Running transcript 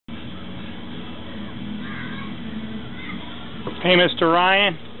Hey, Mr.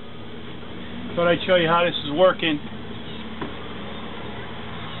 Ryan, thought I'd show you how this is working.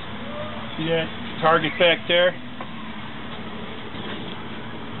 See that target back there?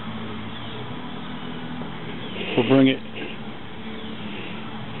 We'll bring it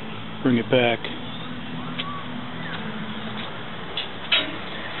back.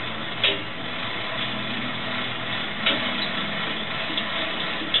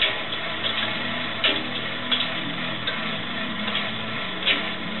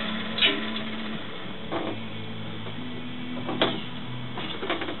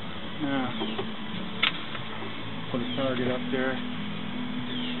 Put a target up there.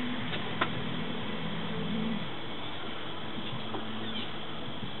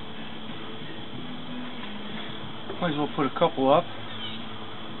 Might as well put a couple up.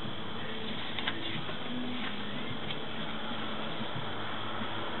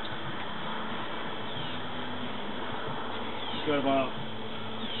 Got about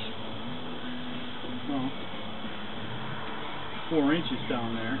 4 inches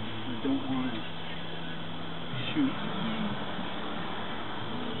down there. I don't want to shoot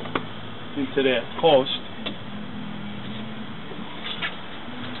into that post.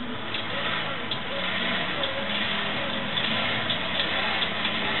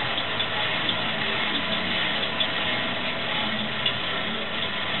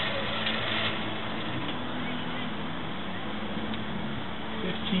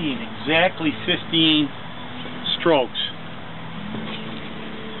 Exactly 15 strokes.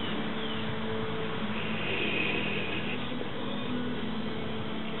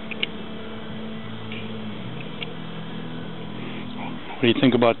 What do you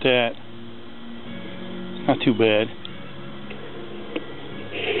think about that? Not too bad.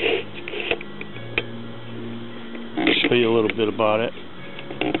 I'll show you a little bit about it.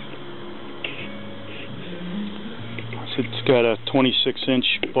 So it's got a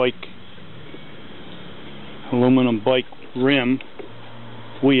 26-inch aluminum bike rim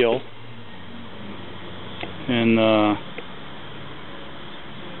wheel, and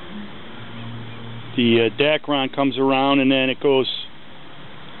the Dacron comes around, and then it goes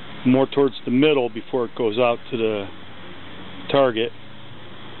more towards the middle before it goes out to the target.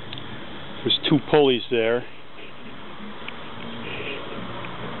 There's 2 pulleys there.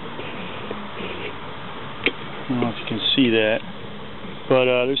 I don't know if you can see that, but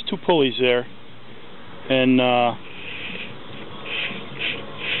there's 2 pulleys there, and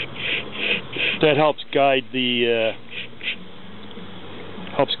that helps guide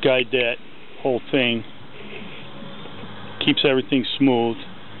that whole thing. Keeps everything smooth.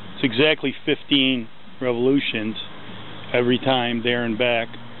 It's exactly 15 revolutions every time there and back.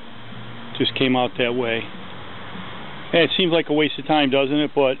 Just came out that way. And it seems like a waste of time, doesn't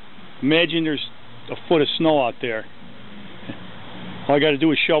it? But imagine there's a foot of snow out there. All I got to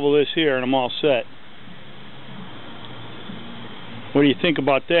do is shovel this here and I'm all set. What do you think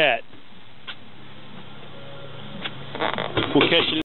about that? We'll catch you